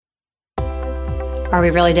Are we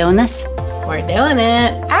really doing this? We're doing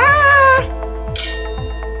it.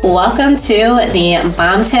 Welcome to the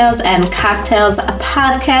Mom Tales and Cocktails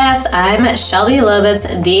podcast. I'm Shelby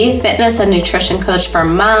Lovitz, the fitness and nutrition coach for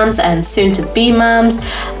moms and soon-to-be moms,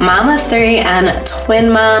 mom of 3, and twin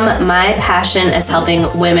mom. My passion is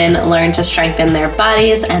helping women learn to strengthen their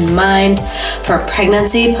bodies and mind for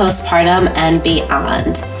pregnancy, postpartum, and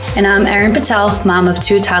beyond. And I'm Erin Patel, mom of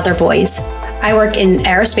 2 toddler boys. I work in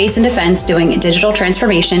aerospace and defense doing digital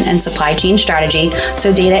transformation and supply chain strategy,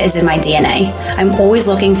 so data is in my DNA. I'm always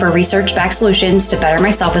looking for research-backed solutions to better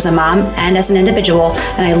myself as a mom and as an individual,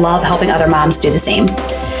 and I love helping other moms do the same.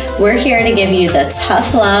 We're here to give you the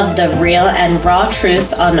tough love, the real and raw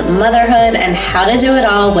truths on motherhood and how to do it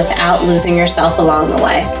all without losing yourself along the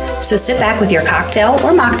way. So sit back with your cocktail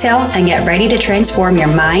or mocktail and get ready to transform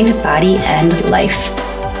your mind, body, and life.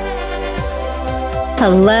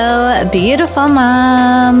 Hello, beautiful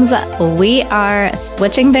moms. We are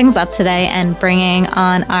switching things up today and bringing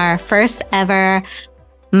on our first ever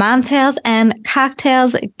Mom Tales and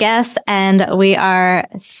Cocktails guest. And we are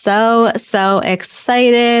so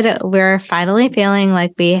excited. We're finally feeling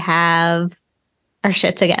like we have our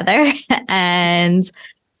shit together and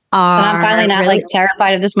I'm finally not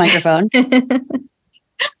terrified of this microphone.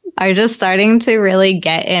 Are just starting to really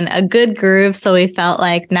get in a good groove. So we felt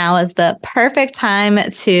like now is the perfect time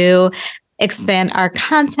to expand our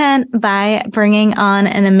content by bringing on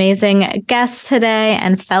an amazing guest today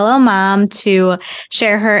and fellow mom to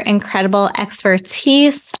share her incredible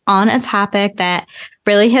expertise on a topic that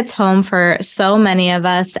really hits home for so many of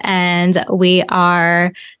us. And we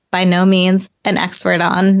are by no means an expert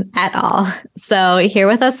on at all. So here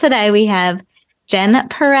with us today, we have Jen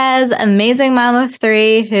Perez, amazing mom of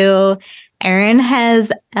 3, who Erin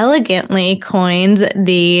has elegantly coined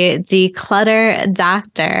the Declutter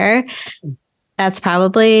Doctor. That's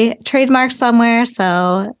probably trademarked somewhere,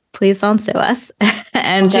 so please don't sue us.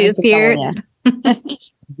 And she's here.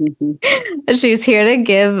 She's here to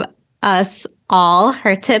give us all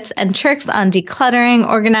her tips and tricks on decluttering,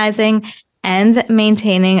 organizing, and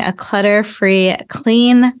maintaining a clutter-free,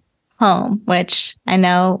 clean home, which I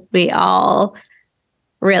know we all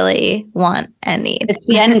really want and need. It's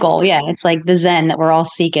the end goal. Yeah. It's like the Zen that we're all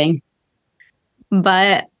seeking.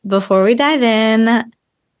 But before we dive in,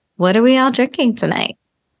 what are we all drinking tonight?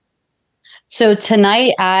 So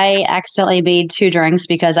tonight I accidentally made 2 drinks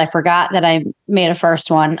because I forgot that I made a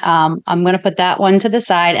first one. I'm going to put that one to the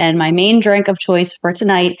side. And my main drink of choice for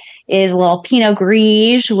tonight is a little Pinot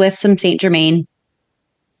Grigio with some Saint Germain.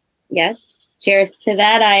 Yes. Cheers to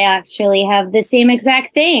that. I actually have the same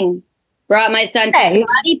exact thing. Brought my son to the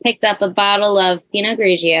body, picked up a bottle of Pinot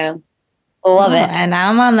Grigio. Love it. And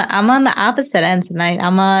I'm on the opposite end tonight.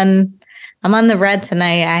 I'm on the red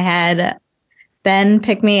tonight. I had Ben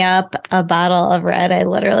pick me up a bottle of red. I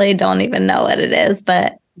literally don't even know what it is,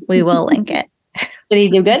 but we will link it. Did he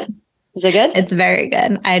do good? Is it good? It's very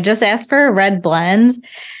good. I just asked for a red blend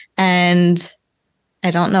and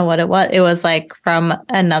I don't know what it was. It was like from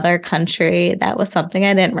another country. That was something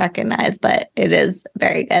I didn't recognize, but it is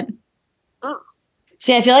very good.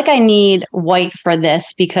 See, I feel like I need white for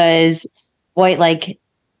this because white, I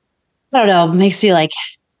don't know, makes me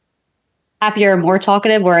happier, more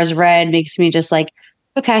talkative, whereas red makes me just okay,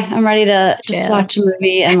 I'm ready to just watch a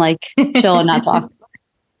movie and chill and not talk.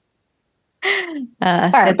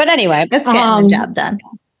 All right. But anyway, it's getting the job done.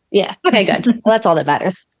 Yeah. Okay, good. Well, that's all that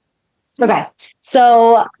matters. Okay.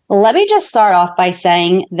 So let me just start off by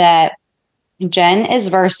saying that Jen is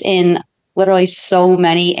versed in literally so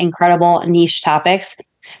many incredible niche topics.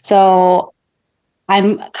 So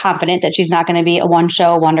I'm confident that she's not going to be a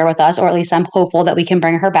one-show wonder with us, or at least I'm hopeful that we can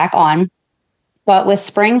bring her back on. But with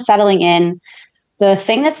spring settling in, the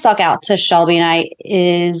thing that stuck out to Shelby and I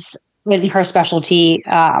is in her specialty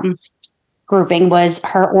grouping was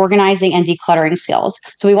her organizing and decluttering skills.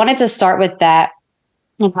 So we wanted to start with that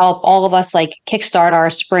and help all of us kickstart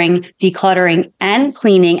our spring decluttering and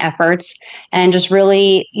cleaning efforts and just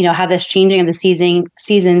really, have this changing of the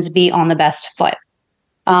seasons be on the best foot.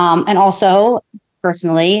 And also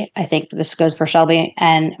personally, I think this goes for Shelby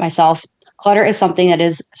and myself, clutter is something that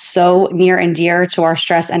is so near and dear to our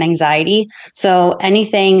stress and anxiety. So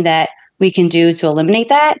anything that we can do to eliminate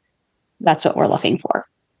that, that's what we're looking for.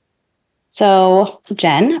 So,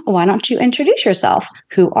 Jen, why don't you introduce yourself?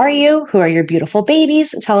 Who are you? Who are your beautiful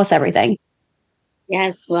babies? Tell us everything.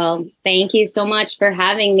 Yes. Well, thank you so much for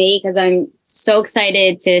having me because I'm so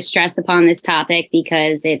excited to stress upon this topic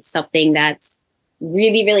because it's something that's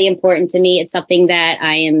really, really important to me. It's something that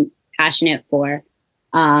I am passionate for.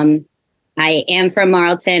 I am from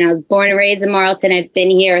Marlton. I was born and raised in Marlton. I've been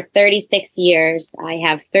here 36 years. I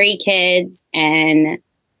have 3 kids and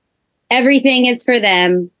everything is for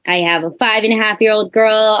them. I have a 5.5-year-old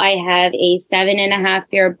girl. I have a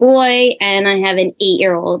 7.5-year boy, and I have an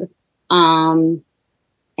 8-year-old.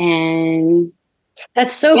 And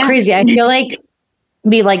that's so crazy. I feel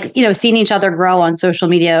like seeing each other grow on social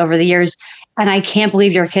media over the years. And I can't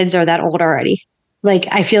believe your kids are that old already. Like,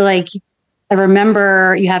 I feel like I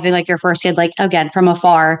remember you having like your first kid, like again, from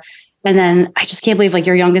afar. And then I just can't believe like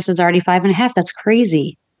your youngest is already 5.5. That's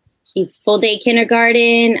crazy. She's full day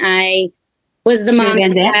kindergarten. I was the mom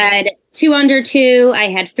that had 2 under 2. I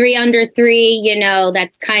had 3 under 3.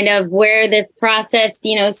 That's kind of where this process,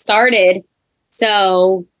 started.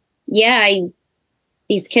 So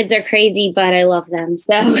these kids are crazy, but I love them.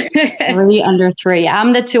 So 3 under 3.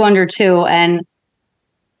 I'm the 2 under 2, and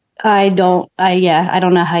I don't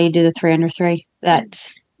know how you do the 3 under 3.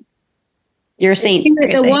 You're a saint.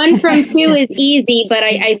 The 1 from 2 is easy, but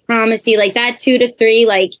I promise you, like that 2 to 3,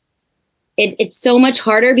 like it's so much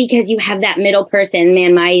harder because you have that middle person.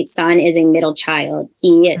 Man, my son is a middle child.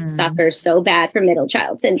 He suffers so bad from middle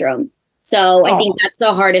child syndrome. So I think that's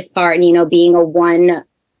the hardest part, being a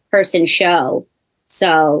 1-person show.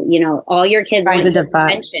 So, all your kids want your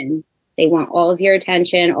attention. They want all of your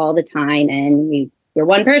attention all the time, and you're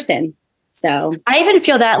 1 person. So I even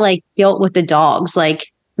feel that like guilt with the dogs. Like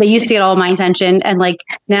they used to get all my attention, and like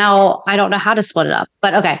now I don't know how to split it up.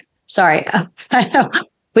 But okay, sorry. I know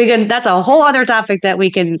that's a whole other topic that we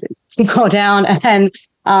can go down. And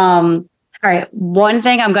all right, one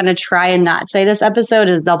thing I'm going to try and not say this episode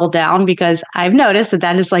is double down, because I've noticed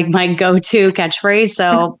that is like my go-to catchphrase.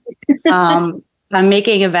 So I'm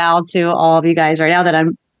making a vow to all of you guys right now that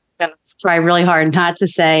I'm going to try really hard not to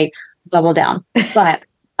say double down. But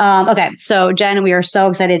okay, so Jen, we are so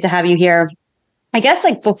excited to have you here. I guess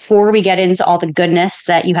like before we get into all the goodness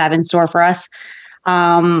that you have in store for us,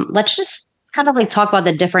 let's just kind of like talk about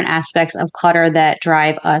the different aspects of clutter that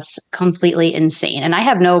drive us completely insane. And I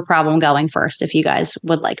have no problem going first if you guys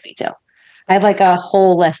would like me to. I have like a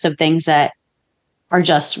whole list of things that are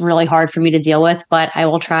just really hard for me to deal with, but I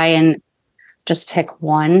will try and just pick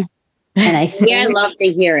one. And I think I'd love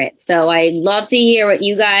to hear it. So I love to hear what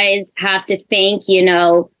you guys have to think.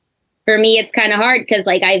 For me, it's kind of hard because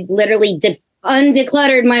like I've literally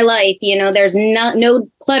undecluttered my life. There's no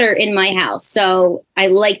clutter in my house. So I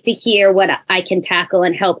like to hear what I can tackle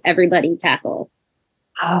and help everybody tackle.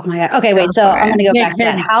 Oh my God. Okay, wait. So I'm going to go back to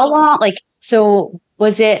that. How long, so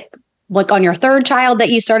was it like on your 3rd child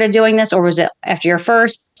that you started doing this, or was it after your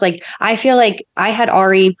first? Like, I feel like I had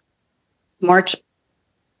Ari March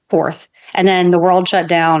 4th, and then the world shut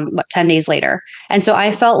down 10 days later. And so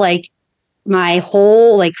I felt like my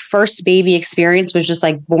whole like first baby experience was just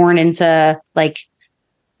like born into like,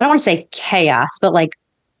 I don't want to say chaos, but like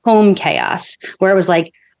home chaos, where it was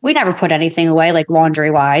like, we never put anything away like laundry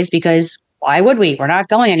wise, because why would we? We're not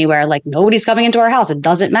going anywhere. Like nobody's coming into our house. It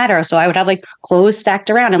doesn't matter. So I would have like clothes stacked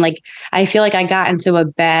around, and like, I feel like I got into a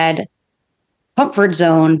bad comfort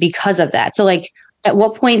zone because of that. So like, at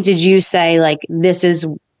what point did you say like, this is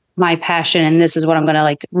my passion and this is what I'm going to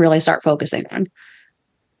like really start focusing on?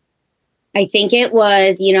 I think it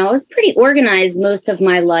was, I was pretty organized most of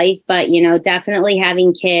my life, but, definitely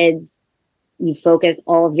having kids, you focus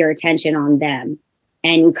all of your attention on them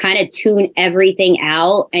and you kind of tune everything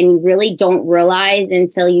out, and you really don't realize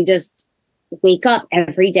until you just wake up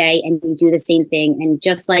every day and you do the same thing. And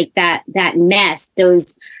just like that mess,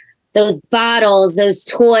 those bottles, those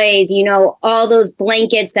toys, all those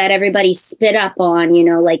blankets that everybody spit up on,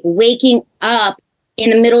 like waking up in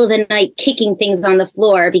the middle of the night, kicking things on the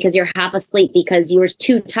floor because you're half asleep because you were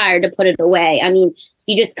too tired to put it away. I mean,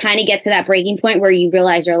 you just kind of get to that breaking point where you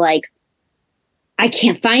realize you're like, I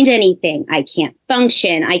can't find anything. I can't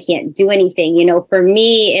function. I can't do anything. For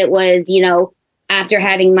me, it was, after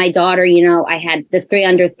having my daughter, I had the 3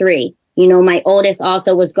 under 3. My oldest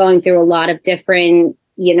also was going through a lot of different,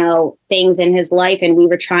 things in his life. And we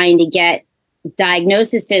were trying to get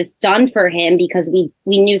diagnoses done for him because we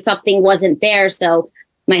knew something wasn't there. So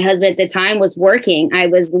my husband at the time was working. I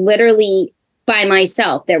was literally by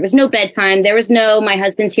myself. There was no bedtime. There was no, my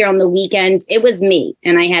husband's here on the weekends. It was me.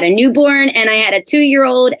 And I had a newborn, and I had a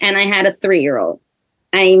 2-year-old, and I had a 3-year-old.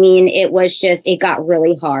 I mean, it got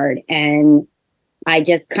really hard. And I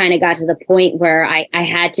just kind of got to the point where I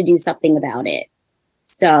had to do something about it.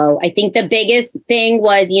 So I think the biggest thing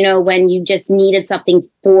was, when you just needed something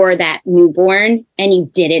for that newborn and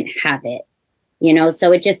you didn't have it,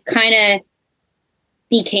 so it just kind of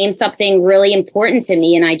became something really important to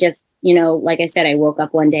me. And I just, like I said, I woke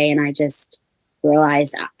up one day and I just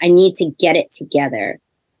realized I need to get it together.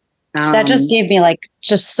 That just gave me like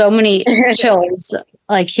just so many chills,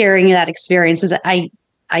 like hearing that experience.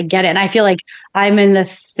 I get it. And I feel like I'm in the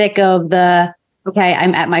thick of okay,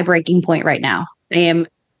 I'm at my breaking point right now. I am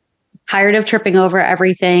tired of tripping over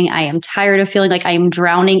everything. I am tired of feeling like I am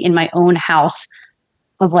drowning in my own house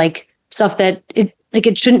of like stuff that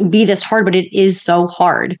it shouldn't be this hard, but it is so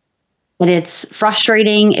hard. And it's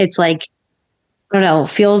frustrating. It's like, I don't know,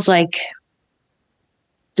 feels like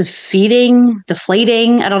deflating.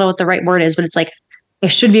 I don't know what the right word is, but it's like, I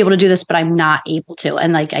should be able to do this, but I'm not able to.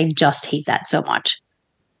 And like, I just hate that so much.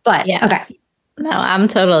 But yeah. Okay. No, I'm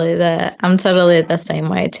totally the same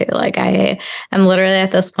way too. Like I'm literally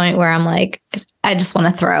at this point where I'm like, I just want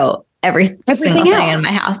to throw every single thing in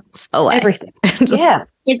my house away. Everything. Yeah.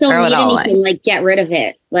 Kids don't need anything. Away. Like get rid of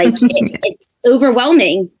it. Like it's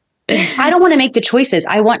overwhelming. I don't want to make the choices.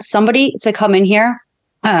 I want somebody to come in here,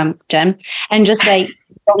 Jen, and just say,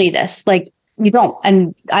 you don't need this. Like you don't.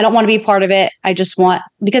 And I don't want to be part of it. I just want,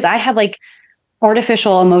 because I have like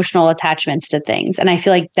artificial emotional attachments to things. And I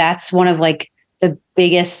feel like that's one of like the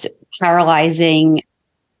biggest paralyzing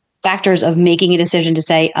factors of making a decision to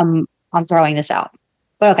say, I'm throwing this out.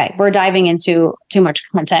 But okay, we're diving into too much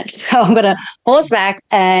content. So I'm going to pull us back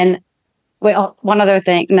and wait, one other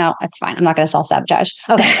thing. No, it's fine. I'm not going to self-sabotage.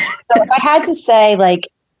 Okay. So if I had to say like,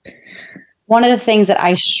 one of the things that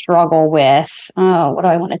I struggle with, what do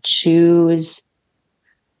I want to choose?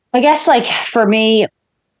 I guess like for me,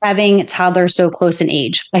 having toddlers so close in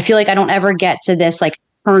age, I feel like I don't ever get to this like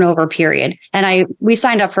turnover period. And we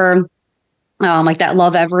signed up for like that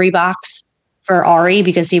Love Every box for Ari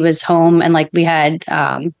because he was home and like we had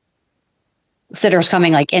sitters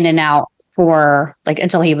coming like in and out for like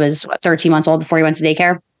until he was 13 months old before he went to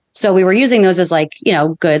daycare. So we were using those as like, you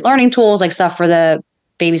know, good learning tools, like stuff for the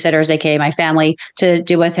babysitters, aka my family, to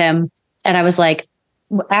do with him. And I was like,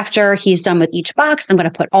 after he's done with each box, I'm going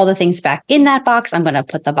to put all the things back in that box. I'm going to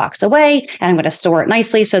put the box away and I'm going to store it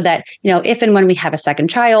nicely so that, you know, if and when we have a second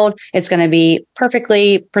child, it's going to be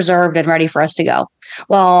perfectly preserved and ready for us to go.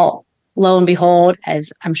 Well, lo and behold,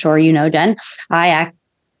 as I'm sure you know, Jen, I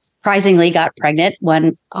surprisingly got pregnant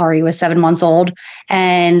when Ari was 7 months old.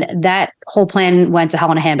 And that whole plan went to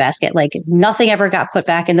hell in a handbasket. Like nothing ever got put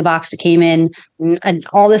back in the box that came in. And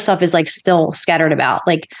all this stuff is like still scattered about.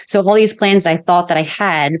 Like, so all these plans that I thought that I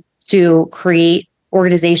had to create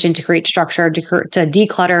organization, to create structure, to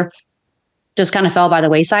declutter just kind of fell by the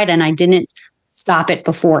wayside. And I didn't stop it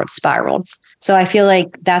before it spiraled. So I feel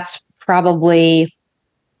like that's probably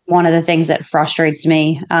one of the things that frustrates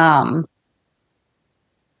me.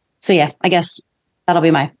 So yeah, I guess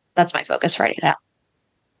that's my focus right now.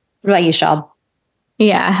 What about you, Shab?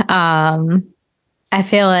 Yeah. I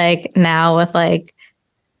feel like now with like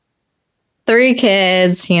 3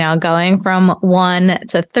 kids, you know, going from 1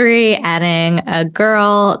 to 3, adding a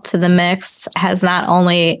girl to the mix has not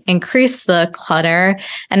only increased the clutter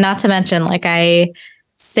and not to mention like I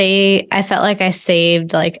felt like I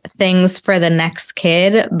saved like things for the next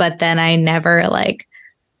kid, but then I never like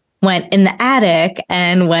went in the attic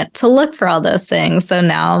and went to look for all those things. So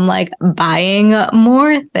now I'm like buying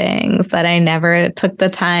more things that I never took the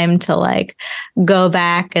time to like go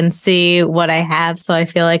back and see what I have. So I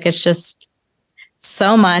feel like it's just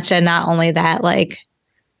so much. And not only that, like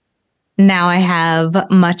now I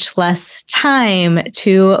have much less time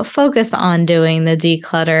to focus on doing the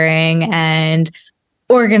decluttering and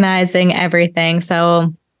organizing everything.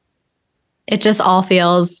 So it just all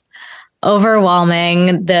feels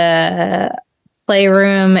overwhelming. The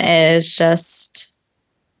playroom is just,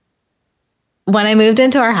 when I moved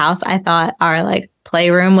into our house, I thought our like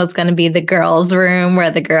playroom was going to be the girls' room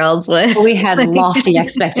where the girls would. We had lofty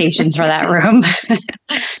expectations for that room.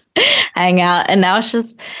 Hang out. And now it's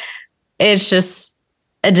just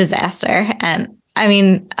a disaster. And I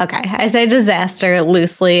mean, okay, I say disaster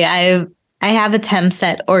loosely. I have attempts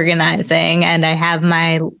at organizing and I have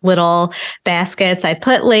my little baskets. I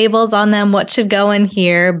put labels on them, what should go in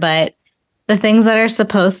here, but the things that are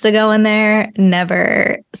supposed to go in there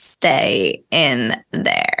never stay in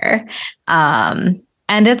there. And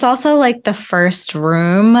it's also like the first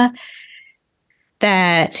room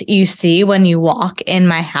that you see when you walk in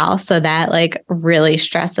my house. So that like really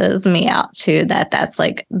stresses me out too, that's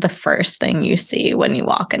like the first thing you see when you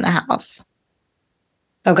walk in the house.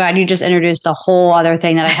 Oh God, you just introduced a whole other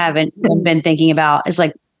thing that I haven't been thinking about. It's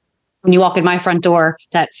like when you walk in my front door,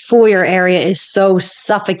 that foyer area is so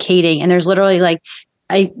suffocating. And there's literally like,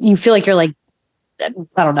 you feel like you're like, I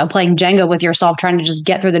don't know, playing Jenga with yourself, trying to just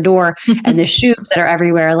get through the door and the shoes that are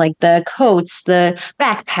everywhere, like the coats, the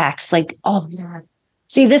backpacks, like all of that.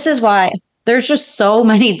 See, this is why there's just so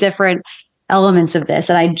many different elements of this.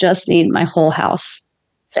 And I just need my whole house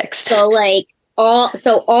fixed. So like all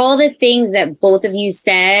the things that both of you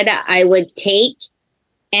said, I would take,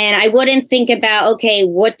 and I wouldn't think about, okay,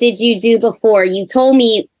 what did you do before? You told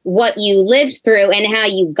me what you lived through and how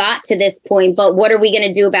you got to this point, but what are we going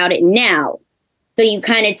to do about it now? So you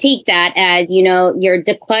kind of take that as, you know, your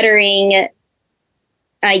decluttering,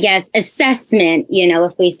 I guess, assessment, you know,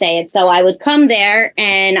 if we say it. So I would come there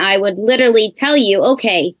and I would literally tell you,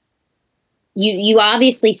 okay, you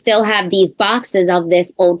obviously still have these boxes of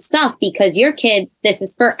this old stuff because your kids, this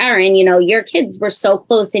is for Erin, you know, your kids were so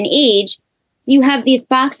close in age. So you have these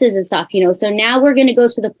boxes of stuff, you know. So now we're going to go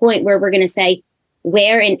to the point where we're going to say,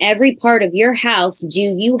 where in every part of your house do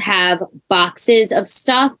you have boxes of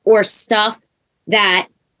stuff or stuff that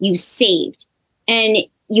you saved? And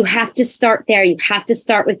you have to start there. You have to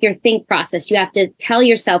start with your think process. You have to tell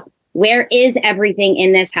yourself, where is everything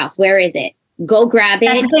in this house? Where is it? Go grab it.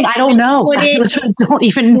 That's the thing. I don't know. I literally don't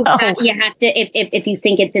even know. You have to, if you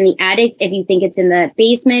think it's in the attic, if you think it's in the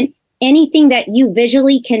basement, anything that you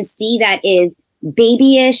visually can see that is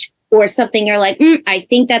babyish or something, you're like, I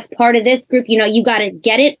think that's part of this group. You know, you got to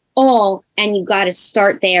get it all and you got to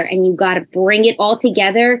start there and you got to bring it all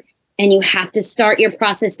together and you have to start your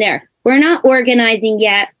process there. We're not organizing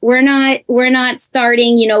yet. We're not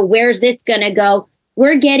starting, you know, where's this going to go?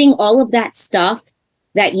 We're getting all of that stuff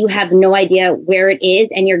that you have no idea where it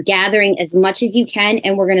is, and you're gathering as much as you can,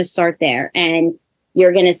 and we're going to start there. And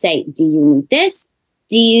you're going to say, do you need this?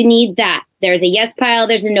 Do you need that? There's a yes pile,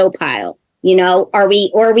 there's a no pile. You know, are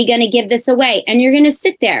we going to give this away? And you're going to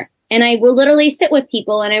sit there, and I will literally sit with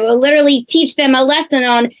people, and I will literally teach them a lesson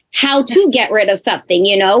on how to get rid of something,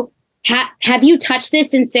 you know. Have you touched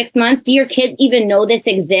this in 6 months? Do your kids even know this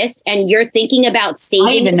exists? And you're thinking about saving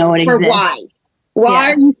I even know it exists. Why?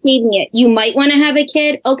 Why are you saving it? You might want to have a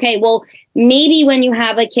kid. Okay, well, maybe when you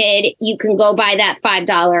have a kid, you can go buy that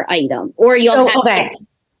 $5 item, or you'll have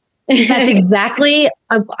kids. That's exactly.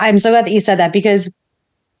 I'm so glad that you said that, because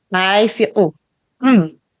I feel. I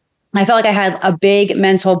felt like I had a big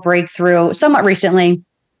mental breakthrough somewhat recently.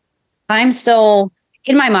 I'm still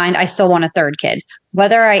in my mind. I still want a third kid,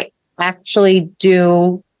 whether I actually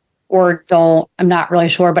do or don't. I'm not really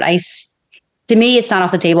sure, but to me, it's not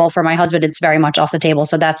off the table. For my husband, it's very much off the table.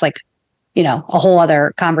 So that's like, you know, a whole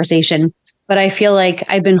other conversation. But I feel like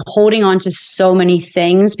I've been holding on to so many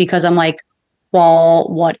things because I'm like, well,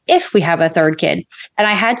 what if we have a third kid? And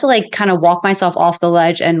I had to like kind of walk myself off the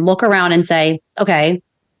ledge and look around and say, okay,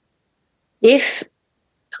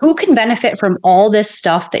 who can benefit from all this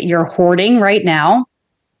stuff that you're hoarding right now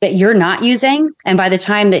that you're not using? And by the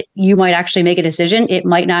time that you might actually make a decision, it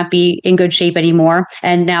might not be in good shape anymore.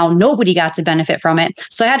 And now nobody got to benefit from it.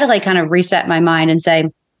 So I had to like kind of reset my mind and say,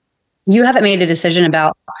 you haven't made a decision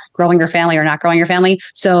about growing your family or not growing your family.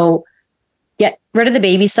 So get rid of the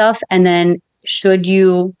baby stuff. And then should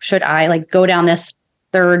I like go down this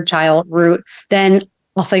third child route, then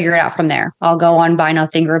I'll figure it out from there. I'll go on buy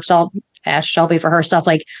nothing groups. I'll ask Shelby for her stuff,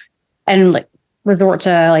 like, and like resort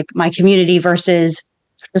to like my community versus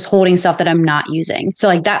just holding stuff that I'm not using. So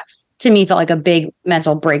like that to me felt like a big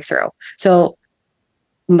mental breakthrough. So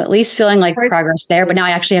I'm at least feeling like progress there, but now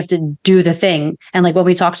I actually have to do the thing. And like when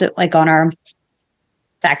we talked like on our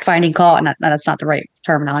fact finding call, and that's not the right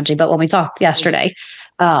terminology, but when we talked yesterday,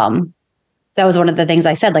 that was one of the things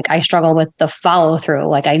I said, like I struggle with the follow through.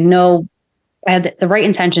 Like I know I have the right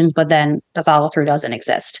intentions, but then the follow through doesn't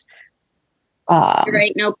exist.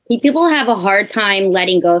 Right. No, people have a hard time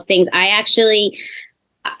letting go of things.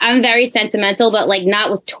 I'm very sentimental, but like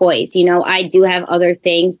not with toys. You know, I do have other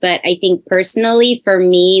things, but I think personally for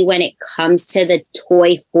me, when it comes to the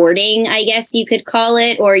toy hoarding, I guess you could call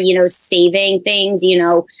it, or, you know, saving things, you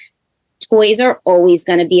know, toys are always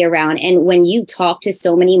going to be around. And when you talk to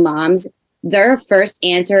so many moms, their first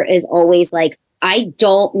answer is always like, I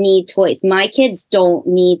don't need toys. My kids don't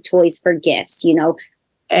need toys for gifts, you know.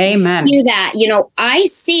 Amen. Do that. You know, I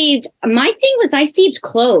saved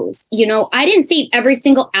clothes. You know, I didn't save every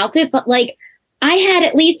single outfit, but like I had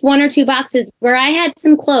at least 1 or 2 boxes where I had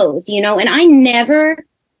some clothes, you know, and I never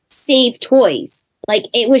saved toys. Like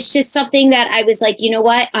it was just something that I was like, you know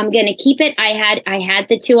what, I'm going to keep it. I had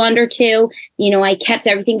the 2 under 2, you know, I kept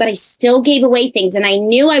everything, but I still gave away things. And I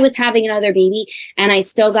knew I was having another baby and I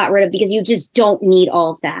still got rid of, because you just don't need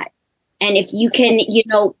all of that. And if you can, you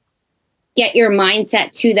know, get your mindset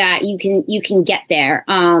to that, you can get there.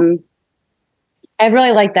 I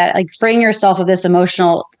really like that, like freeing yourself of this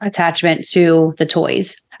emotional attachment to the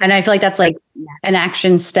toys. And I feel like that's like an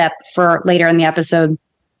action step for later in the episode.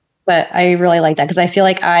 But I really like that because I feel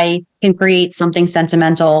like I can create something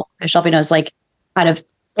sentimental, as Shelby knows, like out of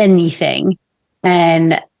anything.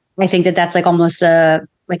 And I think that that's like almost a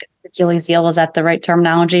like Achilles heel. Is that the right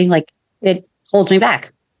terminology? Like it holds me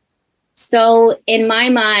back. So in my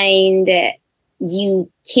mind,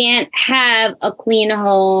 you can't have a clean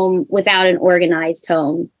home without an organized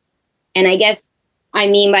home. And I guess I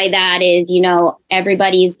mean by that is,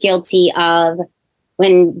 everybody's guilty of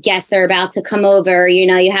when guests are about to come over,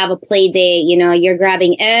 you have a play date, you're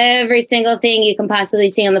grabbing every single thing you can possibly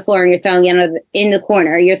see on the floor and you're throwing it in the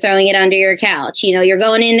corner. You're throwing it under your couch. You're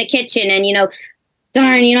going in the kitchen and,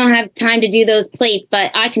 darn, you don't have time to do those plates, but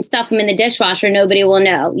I can stuff them in the dishwasher. Nobody will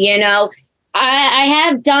know, I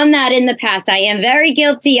have done that in the past. I am very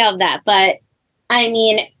guilty of that. But I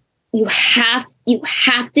mean, you have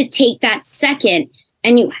to take that second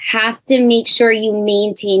and you have to make sure you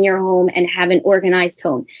maintain your home and have an organized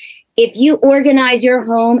home. If you organize your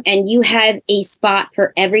home and you have a spot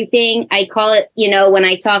for everything, I call it, when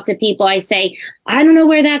I talk to people, I say, I don't know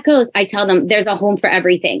where that goes. I tell them there's a home for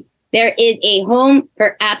everything. There is a home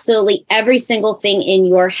for absolutely every single thing in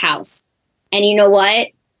your house. And you know what?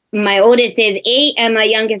 My oldest is 8 and my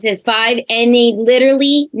youngest is 5, and they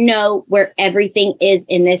literally know where everything is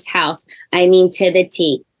in this house. I mean, to the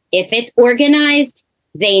T. If it's organized,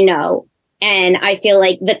 they know. And I feel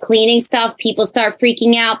like the cleaning stuff, people start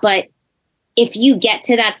freaking out. But if you get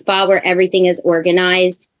to that spot where everything is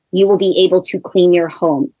organized, you will be able to clean your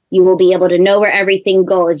home. You will be able to know where everything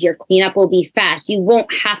goes. Your cleanup will be fast. You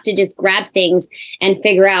won't have to just grab things and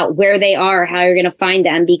figure out where they are, how you're going to find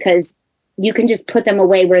them, because you can just put them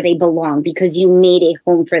away where they belong because you made a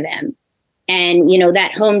home for them. And,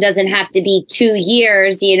 that home doesn't have to be 2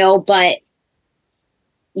 years, but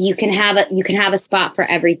you can have a spot for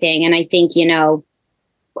everything. And I think,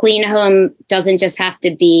 clean home doesn't just have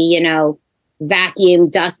to be, vacuum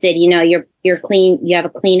dusted, you're clean, you have a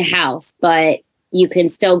clean house, but you can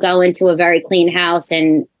still go into a very clean house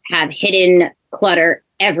and have hidden clutter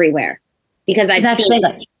everywhere, because I've seen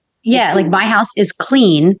it. Yeah. Like my house is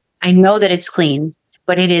clean. I know that it's clean,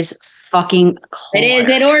 but it is fucking cluttered. Is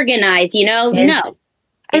it organized? No.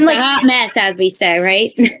 It's like a hot mess, as we say,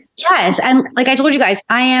 right? Yes. And like I told you guys,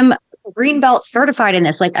 I am green belt certified in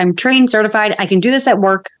this. Like I'm trained certified. I can do this at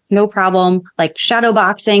work. No problem. Like shadow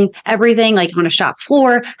boxing, everything like on a shop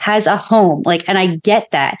floor has a home. Like, and I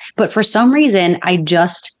get that. But for some reason, my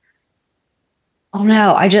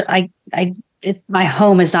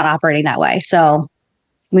home is not operating that way. So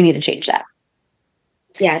we need to change that.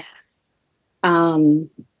 Yes. All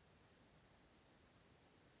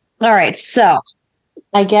right. So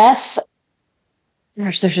I guess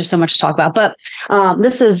there's just so much to talk about, but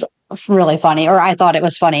this is really funny, or I thought it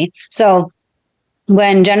was funny. So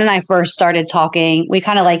when Jen and I first started talking, we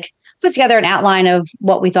kind of like put together an outline of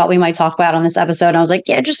what we thought we might talk about on this episode. And I was like,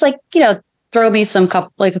 yeah, just like, throw me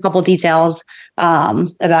a couple details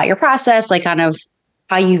about your process, like kind of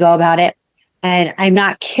how you go about it. And I'm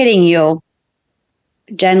not kidding you.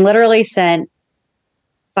 Jen literally sent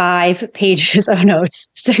 5 pages of notes,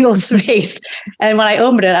 single spaced. And when I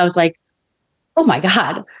opened it, I was like, oh my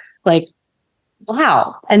God, like,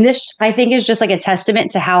 wow. And this, I think, is just like a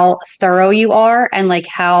testament to how thorough you are and like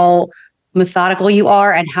how methodical you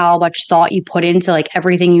are and how much thought you put into like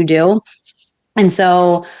everything you do. And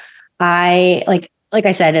so I like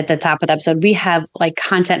I said at the top of the episode, we have like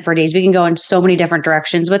content for days. We can go in so many different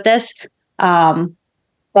directions with this.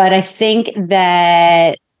 But I think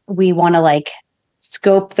that we want to like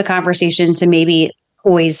scope the conversation to maybe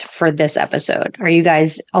toys for this episode. Are you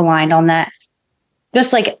guys aligned on that?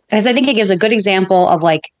 Just like, because I think it gives a good example of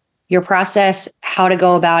like your process, how to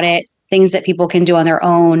go about it, things that people can do on their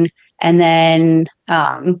own. And then,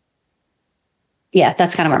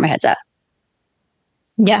 that's kind of where my head's at.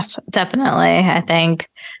 Yes, definitely. I think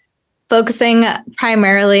focusing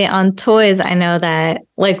primarily on toys, I know that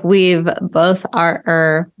like we've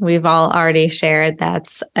all already shared,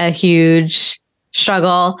 that's a huge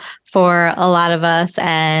struggle for a lot of us.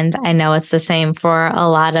 And I know it's the same for a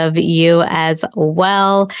lot of you as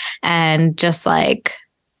well. And just like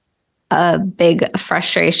a big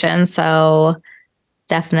frustration. So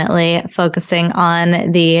definitely focusing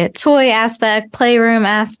on the toy aspect, playroom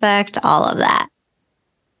aspect, all of that.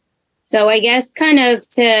 So I guess kind of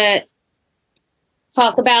to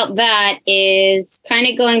talk about that is kind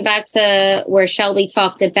of going back to where Shelby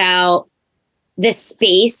talked about the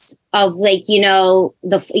space of like,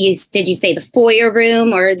 did you say the foyer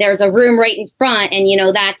room, or there's a room right in front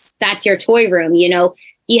and, that's your toy room, you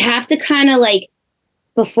have to kind of like,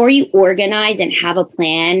 before you organize and have a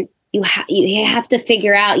plan, you have to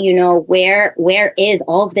figure out, where is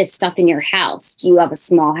all of this stuff in your house? Do you have a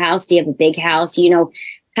small house? Do you have a big house?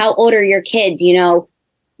 How old are your kids? You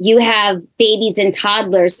you have babies and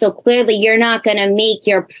toddlers. So clearly you're not going to make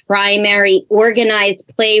your primary organized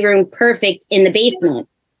playroom perfect in the basement,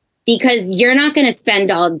 because you're not going to spend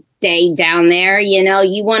all day down there.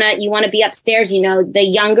 You want to be upstairs. The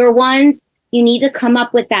younger ones, you need to come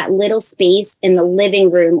up with that little space in the living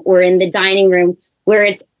room or in the dining room where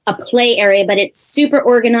it's a play area, but it's super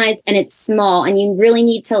organized and it's small. And you really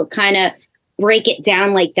need to kind of break it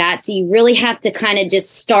down like that. So you really have to kind of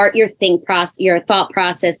just start your thought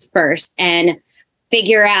process first and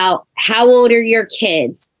figure out, how old are your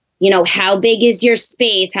kids? How big is your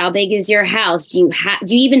space? How big is your house? Do you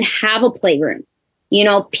even have a playroom?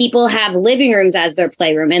 People have living rooms as their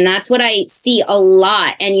playroom, and that's what I see a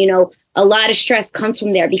lot. And, a lot of stress comes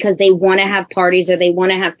from there because they want to have parties or they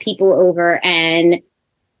want to have people over, and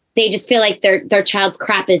they just feel like their child's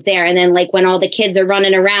crap is there. And then like when all the kids are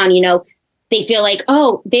running around, they feel like,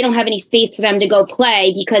 oh, they don't have any space for them to go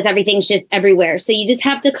play because everything's just everywhere. So you just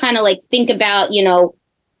have to kind of like think about,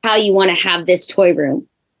 how you want to have this toy room.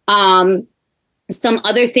 Some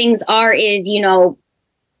other things is,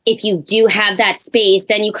 if you do have that space,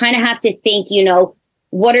 then you kind of have to think,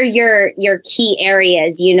 what are your key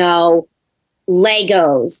areas,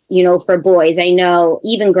 Legos, for boys. I know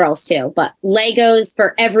even girls too, but Legos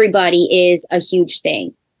for everybody is a huge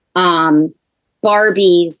thing.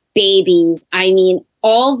 Barbies, babies. I mean,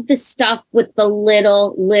 all of the stuff with the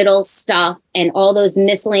little stuff and all those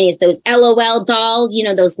miscellaneous, those LOL dolls,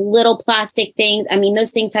 those little plastic things. I mean, those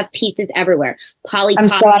things have pieces everywhere. I'm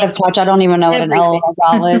so out of touch. I don't even know what an LOL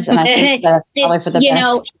doll is. And I think that's probably for the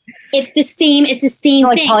best. It's the same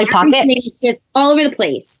like thing. Polly Pocket? It's just all over the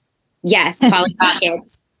place. Yes, Polly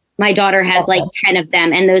Pockets. My daughter has like 10 of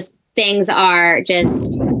them. And those things are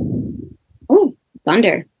just,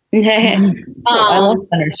 thunder. I love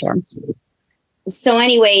thunderstorms. So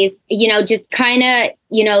anyways, just kind of,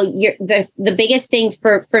 the biggest thing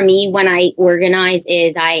for me when I organize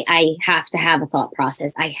is I have to have a thought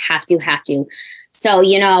process. I have to. So,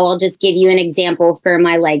 I'll just give you an example for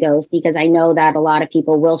my Legos, because I know that a lot of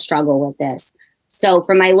people will struggle with this. So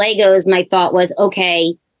for my Legos, my thought was,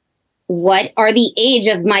 okay, what are the age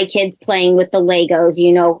of my kids playing with the Legos?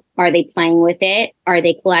 Are they playing with it? Are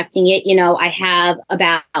they collecting it? I have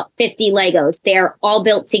about 50 Legos. They're all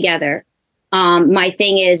built together. My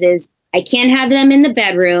thing is I can't have them in the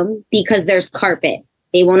bedroom because there's carpet.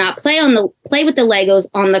 They will not play with the Legos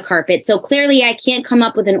on the carpet. So clearly I can't come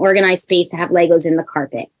up with an organized space to have Legos in the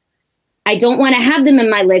carpet. I don't want to have them in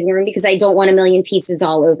my living room because I don't want a million pieces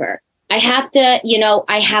all over. I have to,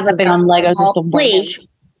 I have a been on Legos is the place.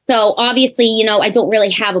 So obviously, I don't really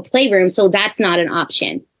have a playroom, so that's not an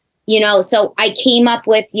option. So I came up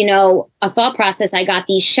with, a thought process. I got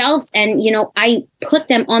these shelves and, I put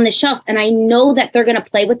them on the shelves, and I know that they're going to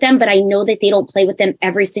play with them, but I know that they don't play with them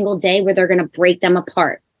every single day where they're going to break them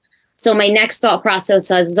apart. So my next thought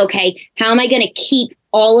process is, okay, how am I going to keep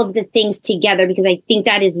all of the things together? Because I think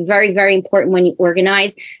that is very, very important when you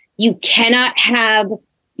organize. You cannot have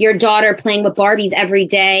your daughter playing with Barbies every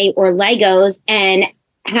day or Legos and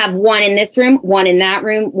have one in this room, one in that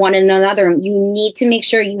room, one in another room. You need to make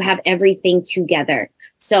sure you have everything together.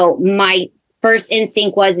 So my first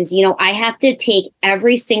instinct was, I have to take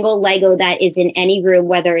every single Lego that is in any room,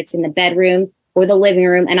 whether it's in the bedroom or the living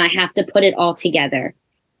room, and I have to put it all together.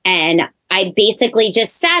 And I basically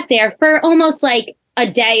just sat there for almost like a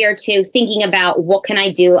day or two thinking about what can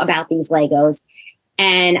I do about these Legos.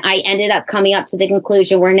 And I ended up coming up to the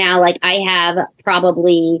conclusion where now I have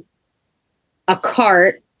probably a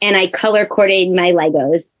cart and I color coordinated my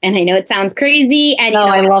Legos. And I know it sounds crazy. And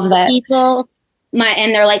I love that. People,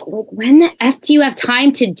 and they're like, well, when the F do you have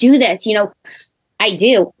time to do this? I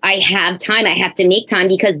do. I have time. I have to make time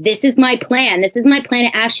because this is my plan. This is my plan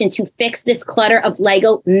of action to fix this clutter of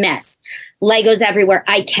Lego mess. Legos everywhere.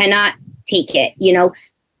 I cannot take it.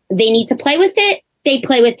 They need to play with it. They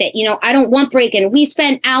play with it. I don't want breaking. We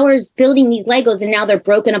spent hours building these Legos and now they're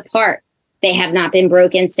broken apart. They have not been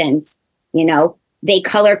broken since. They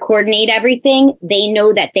color coordinate everything. They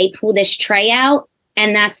know that they pull this tray out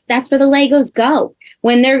and that's where the Legos go.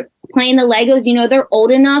 When they're playing the Legos, they're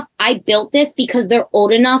old enough. I built this because they're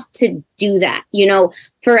old enough to do that.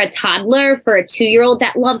 For a toddler, for a 2-year-old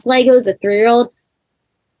that loves Legos, a 3-year-old,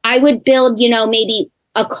 I would build, maybe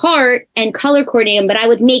a cart and color coordinate them, but I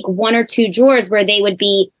would make 1 or 2 drawers where they would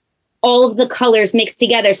be all of the colors mixed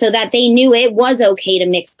together so that they knew it was okay to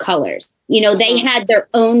mix colors. They had their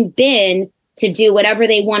own bin to do whatever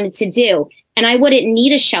they wanted to do. And I wouldn't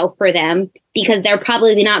need a shelf for them because they're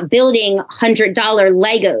probably not building $100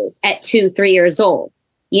 Legos at 2-3 years old.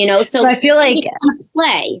 So I feel like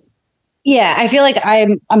play. Yeah, I feel like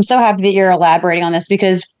I'm so happy that you're elaborating on this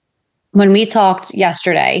because when we talked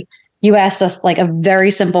yesterday, you asked us like a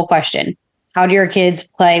very simple question. How do your kids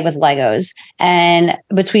play with Legos? And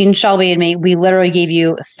between Shelby and me, we literally gave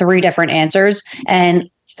you 3 different answers, and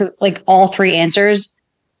like all 3 answers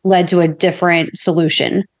led to a different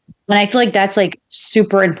solution. And I feel like that's like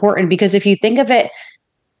super important, because if you think of it,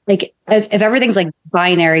 like if everything's like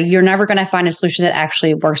binary, you're never going to find a solution that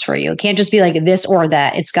actually works for you. It can't just be like this or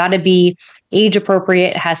that. It's got to be age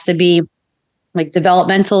appropriate. It has to be like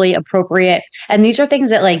developmentally appropriate. And these are things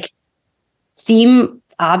that like seem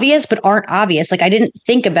obvious, but aren't obvious. Like I didn't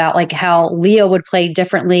think about like how Leo would play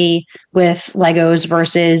differently with Legos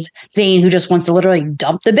versus Zane, who just wants to literally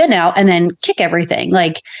dump the bin out and then kick everything.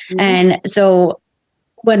 Like, and so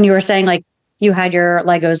when you were saying like you had your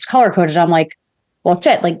Legos color coded, I'm like, well,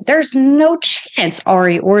 shit, like there's no chance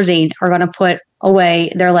Ari or Zane are going to put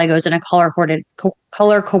away their Legos in a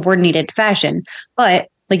color coordinated fashion. But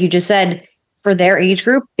like you just said, for their age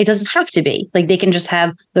group, it doesn't have to be. Like they can just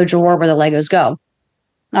have the drawer where the Legos go.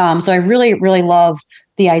 So I really, really love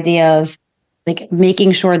the idea of like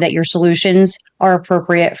making sure that your solutions are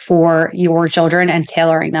appropriate for your children and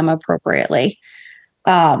tailoring them appropriately.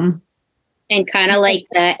 And kind of like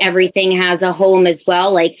that everything has a home as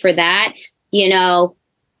well. Like for that, you know,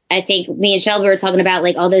 I think me and Shelby were talking about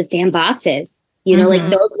like all those damn boxes, you know,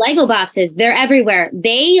 like those Lego boxes, they're everywhere.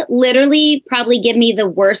 They literally probably give me the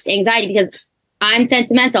worst anxiety because I'm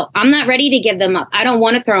sentimental. I'm not ready to give them up. I don't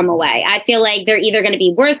want to throw them away. I feel like they're either going to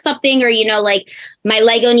be worth something or, you know, like my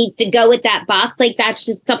Lego needs to go with that box. Like that's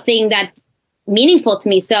just something that's meaningful to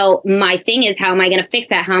me. So my thing is, how am I going to fix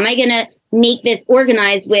that? How am I going to make this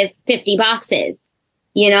organized with 50 boxes?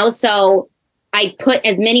 You know, so I put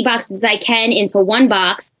as many boxes as I can into one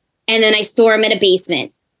box and then I store them in a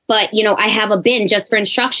basement. But, you know, I have a bin just for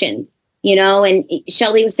instructions. You know, and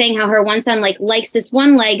Shelby was saying how her one son likes this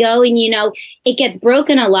one Lego and, you know, it gets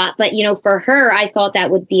broken a lot. But, you know, for her, I thought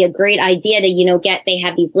that would be a great idea to, you know, they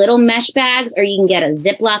have these little mesh bags, or you can get a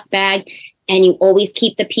Ziploc bag and you always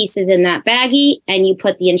keep the pieces in that baggie and you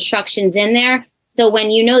put the instructions in there. So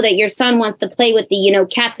when you know that your son wants to play with the, you know,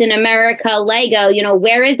 Captain America Lego, you know,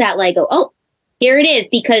 where is that Lego? Oh, here it is,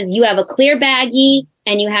 because you have a clear baggie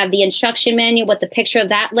and you have the instruction manual with the picture of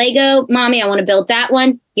that Lego. Mommy, I want to build that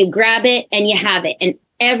one. You grab it and you have it. And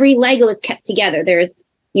every Lego is kept together. There's,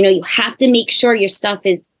 you know, you have to make sure your stuff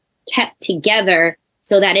is kept together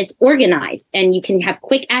so that it's organized and you can have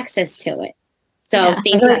quick access to it. So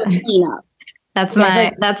same thing with cleanup. That's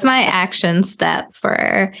my action step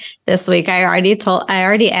for this week. I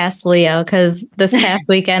already asked Leo, because this past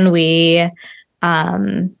weekend we,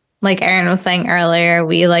 like Erin was saying earlier,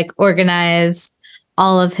 we like organized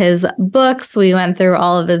all of his books. We went through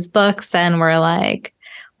all of his books and we're like,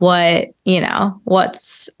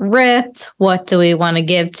 what's ripped? What do we want to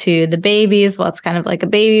give to the babies? What's kind of like a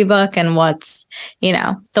baby book, and what's, you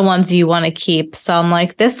know, the ones you want to keep. So I'm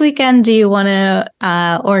like, this weekend, do you want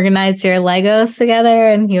to organize your Legos together?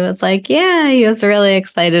 And he was like, yeah, he was really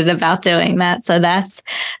excited about doing that. So that's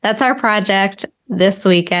our project this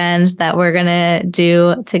weekend that we're going to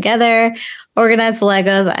do together. Organize the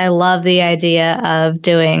Legos. I love the idea of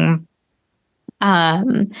doing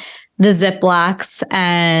the Ziplocs,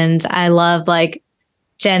 and I love, like,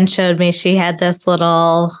 Jen showed me, she had this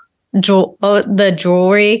little the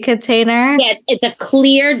jewelry container. Yeah, it's a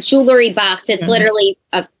clear jewelry box. It's literally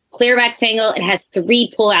a clear rectangle. It has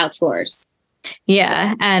 3 pull-out drawers.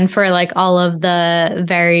 Yeah, and for like all of the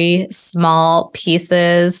very small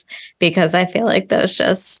pieces, because I feel like those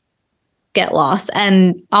just get lost.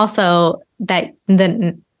 And also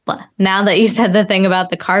now that you said the thing about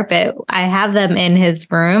the carpet, I have them in his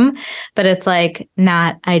room, but it's like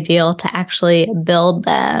not ideal to actually build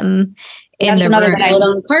them in the room. Build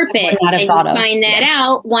on carpet. And you find that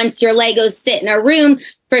out once your Legos sit in a room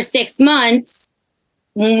for 6 months.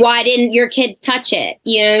 Why didn't your kids touch it?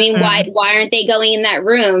 You know what I mean? Why aren't they going in that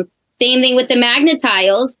room? Same thing with the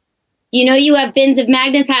Magnetiles. You know, you have bins of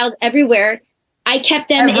Magnetiles everywhere. I kept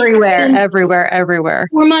them everywhere.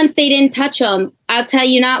 4 months, they didn't touch them. I'll tell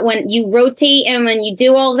you not, when you rotate and when you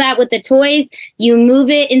do all that with the toys, you move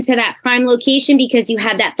it into that prime location because you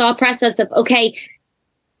had that thought process of, okay,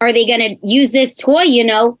 are they going to use this toy? You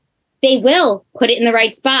know, they will put it in the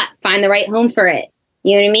right spot, find the right home for it.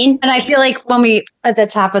 You know what I mean? And I feel like when we, at the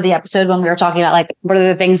top of the episode, when we were talking about like, what are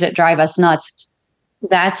the things that drive us nuts?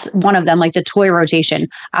 That's one of them, like the toy rotation.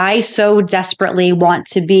 I so desperately want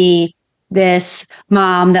to be this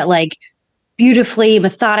mom that like beautifully,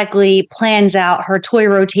 methodically plans out her toy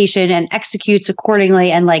rotation and executes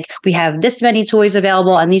accordingly. And like, we have this many toys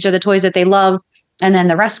available and these are the toys that they love. And then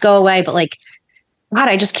the rest go away. But like, God,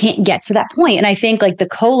 I just can't get to that point. And I think like the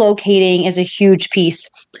co-locating is a huge piece.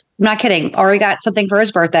 not kidding. Ari got something for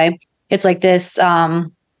his birthday. It's like this,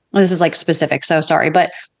 this is like specific, so sorry,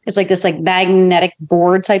 but it's like this like magnetic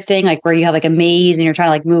board type thing, like where you have like a maze and you're trying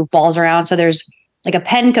to like move balls around. So there's like a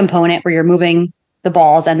pen component where you're moving the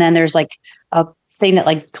balls, and then there's like a thing that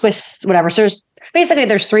like twists whatever. So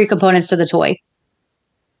there's 3 components to the toy.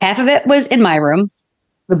 Half of it was in my room.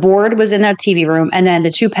 The board was in the TV room, and then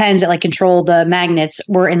the 2 pens that like control the magnets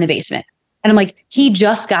were in the basement. And I'm like, he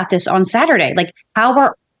just got this on Saturday. Like,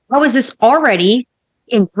 how is this already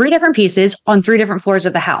in 3 different pieces on 3 different floors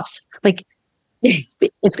of the house? Like, it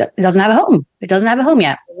doesn't have a home. It doesn't have a home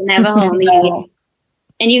yet. It doesn't have a home yet.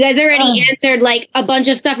 And you guys already answered like a bunch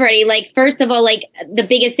of stuff already. Like, first of all, like the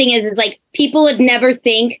biggest thing is like people would never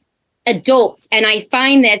think adults. And I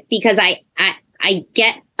find this because I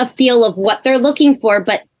get a feel of what they're looking for,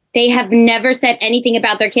 but they have never said anything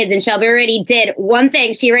about their kids. And Shelby already did one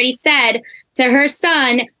thing. She already said to her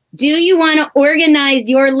son, do you want to organize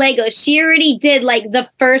your Legos? She already did like the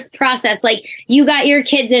first process. Like, you got your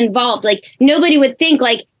kids involved. Like, nobody would think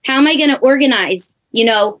like, how am I going to organize? You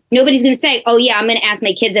know, nobody's going to say, oh yeah, I'm going to ask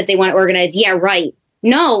my kids if they want to organize. Yeah, right.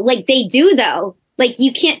 No, like they do though. Like,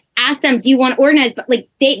 you can't ask them, do you want to organize? But like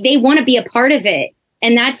they want to be a part of it.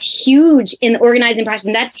 And that's huge in the organizing process.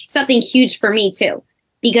 And that's something huge for me too,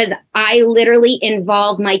 because I literally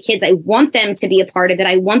involve my kids. I want them to be a part of it.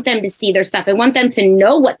 I want them to see their stuff. I want them to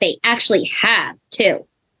know what they actually have too.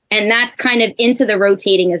 And that's kind of into the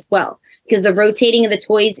rotating as well, because the rotating of the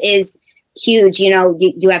toys is huge. You know,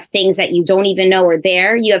 you have things that you don't even know are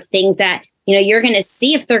there. You have things that, you know, you're going to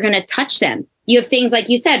see if they're going to touch them. You have things like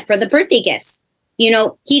you said for the birthday gifts. You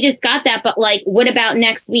know, he just got that, but like, what about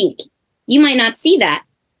next week? You might not see that.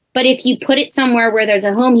 But if you put it somewhere where there's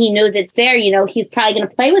a home, he knows it's there, you know, he's probably going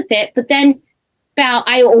to play with it. But then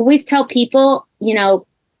I always tell people, you know,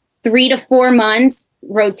 3 to 4 months,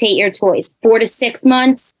 rotate your toys, 4 to 6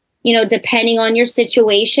 months, you know, depending on your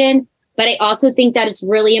situation. But I also think that it's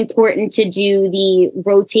really important to do the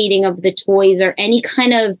rotating of the toys or any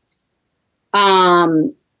kind of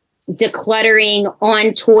decluttering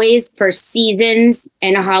on toys for seasons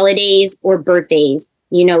and holidays or birthdays.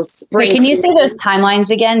 You know, spring. Wait, can you say those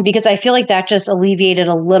timelines again? Because I feel like that just alleviated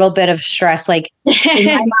a little bit of stress. Like in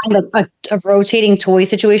my mind, a rotating toy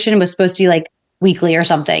situation was supposed to be like weekly or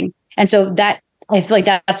something. And so that, I feel like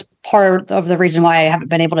that's part of the reason why I haven't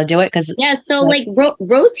been able to do it. Yeah. So like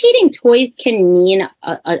rotating toys can mean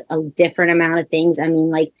a different amount of things. I mean,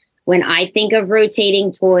 like when I think of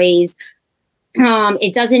rotating toys,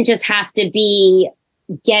 it doesn't just have to be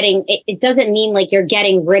it doesn't mean like you're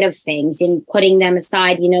getting rid of things and putting them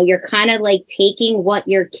aside. You know, you're kind of like taking what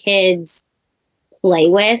your kids play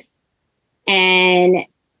with and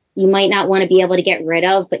you might not want to be able to get rid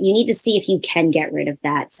of, but you need to see if you can get rid of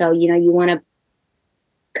that. So, you know, you want to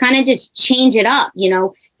kind of just change it up. You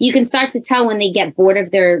know, you can start to tell when they get bored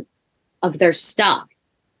of their stuff.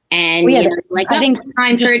 And you know, like, I think it's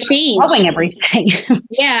time for a change. Loving everything.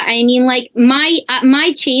 Yeah, I mean, like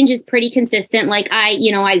my change is pretty consistent. Like I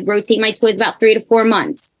rotate my toys about 3 to 4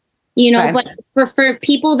 months. You know, okay. But for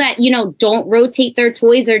people that, you know, don't rotate their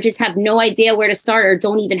toys or just have no idea where to start or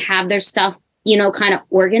don't even have their stuff, you know, kind of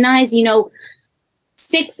organized, you know,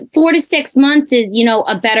 4 to 6 months is, you know,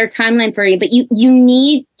 a better timeline for you. But you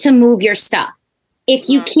need to move your stuff. If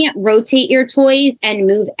you can't rotate your toys and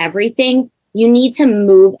move everything, you need to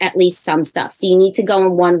move at least some stuff. So you need to go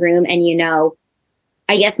in one room and, you know,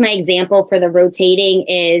 I guess my example for the rotating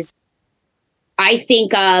is I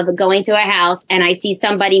think of going to a house and I see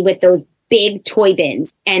somebody with those big toy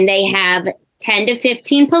bins and they have 10 to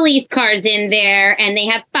 15 police cars in there and they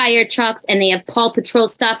have fire trucks and they have Paw Patrol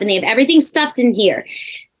stuff and they have everything stuffed in here.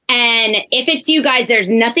 And if it's you guys, there's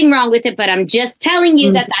nothing wrong with it, but I'm just telling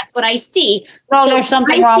you that that's what I see. Well, so there's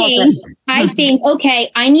something wrong with it. I think,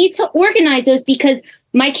 okay, I need to organize those because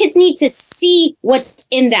my kids need to see what's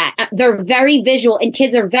in that. They're very visual and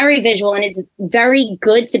kids are very visual. And it's very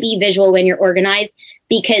good to be visual when you're organized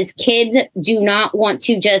because kids do not want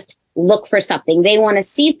to just look for something. They want to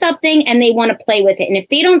see something and they want to play with it. And if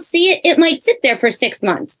they don't see it, it might sit there for 6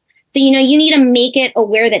 months. So, you know, you need to make it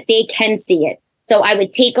aware that they can see it. So I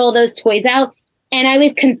would take all those toys out and I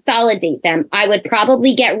would consolidate them. I would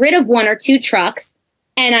probably get rid of 1 or 2 trucks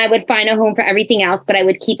and I would find a home for everything else, but I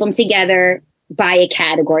would keep them together by a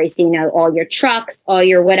category. So, you know, all your trucks, all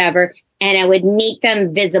your whatever, and I would make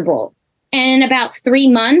them visible. And in about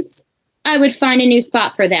 3 months, I would find a new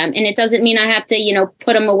spot for them. And it doesn't mean I have to, you know,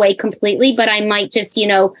 put them away completely, but I might just, you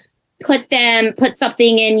know, put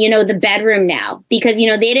something in, you know, the bedroom now because, you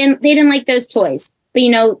know, they didn't like those toys, but,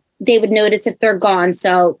 you know, they would notice if they're gone.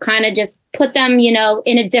 So kind of just put them, you know,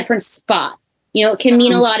 in a different spot. You know, it can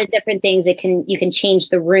mean a lot of different things. You can change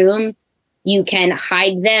the room. You can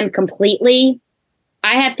hide them completely.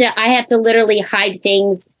 I have to literally hide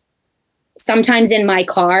things sometimes in my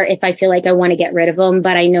car if I feel like I want to get rid of them,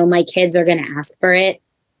 but I know my kids are going to ask for it.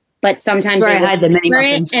 But sometimes they hide the mini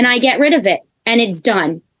muffins, and I get rid of it and it's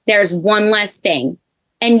done. There's one less thing.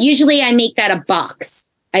 And usually I make that a box.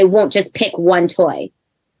 I won't just pick one toy.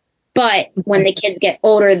 But when the kids get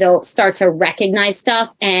older, they'll start to recognize stuff,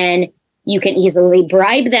 and you can easily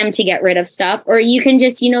bribe them to get rid of stuff, or you can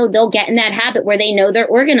just, they'll get in that habit where they know they're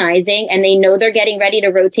organizing and they know they're getting ready to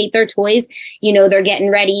rotate their toys. They're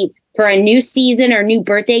getting ready for a new season or new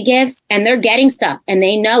birthday gifts, and they're getting stuff, and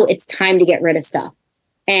they know it's time to get rid of stuff.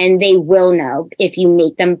 And they will know if you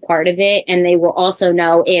make them part of it, and they will also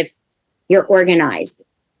know if you're organized.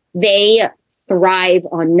 They thrive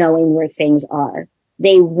on knowing where things are.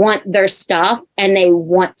 They want their stuff, and they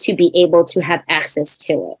want to be able to have access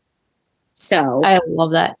to it. So I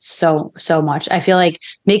love that so much. I feel like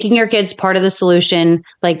making your kids part of the solution,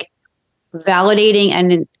 like validating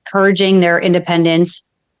and encouraging their independence,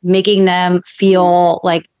 making them feel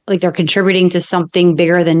like they're contributing to something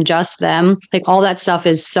bigger than just them. Like all that stuff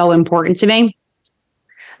is so important to me.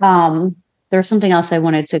 There's something else I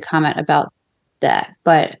wanted to comment about that,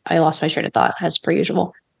 but I lost my train of thought as per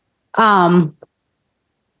usual. Yeah,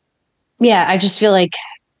 I just feel like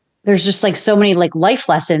there's just like so many like life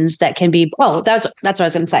lessons that can be, that's what I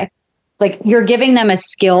was going to say. Like you're giving them a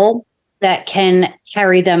skill that can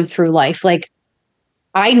carry them through life. Like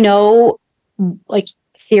I know like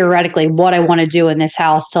theoretically what I want to do in this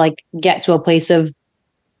house to like get to a place of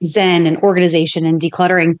zen and organization and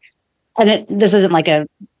decluttering. And this isn't like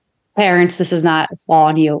this is not a flaw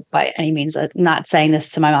on you by any means. I'm not saying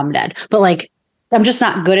this to my mom and dad, but like, I'm just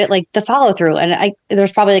not good at like the follow through. And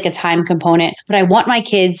there's probably like a time component, but I want my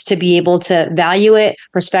kids to be able to value it,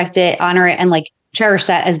 respect it, honor it, and like cherish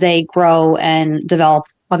that as they grow and develop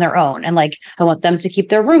on their own. And like, I want them to keep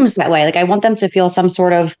their rooms that way. Like I want them to feel some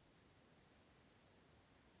sort of,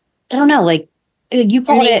 I don't know, like you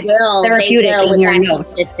call it therapeutic in your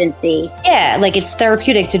notes. Consistency. Yeah. Like it's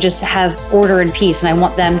therapeutic to just have order and peace. And I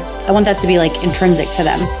want that to be like intrinsic to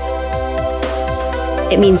them.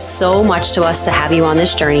 It means so much to us to have you on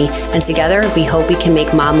this journey, and together we hope we can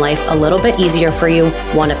make mom life a little bit easier for you,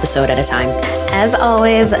 one episode at a time. As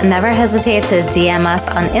always, never hesitate to DM us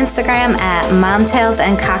on Instagram at Momtails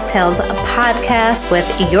and Cocktails Podcast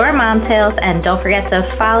with your mom tales, and don't forget to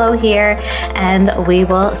follow here, and we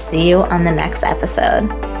will see you on the next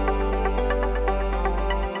episode.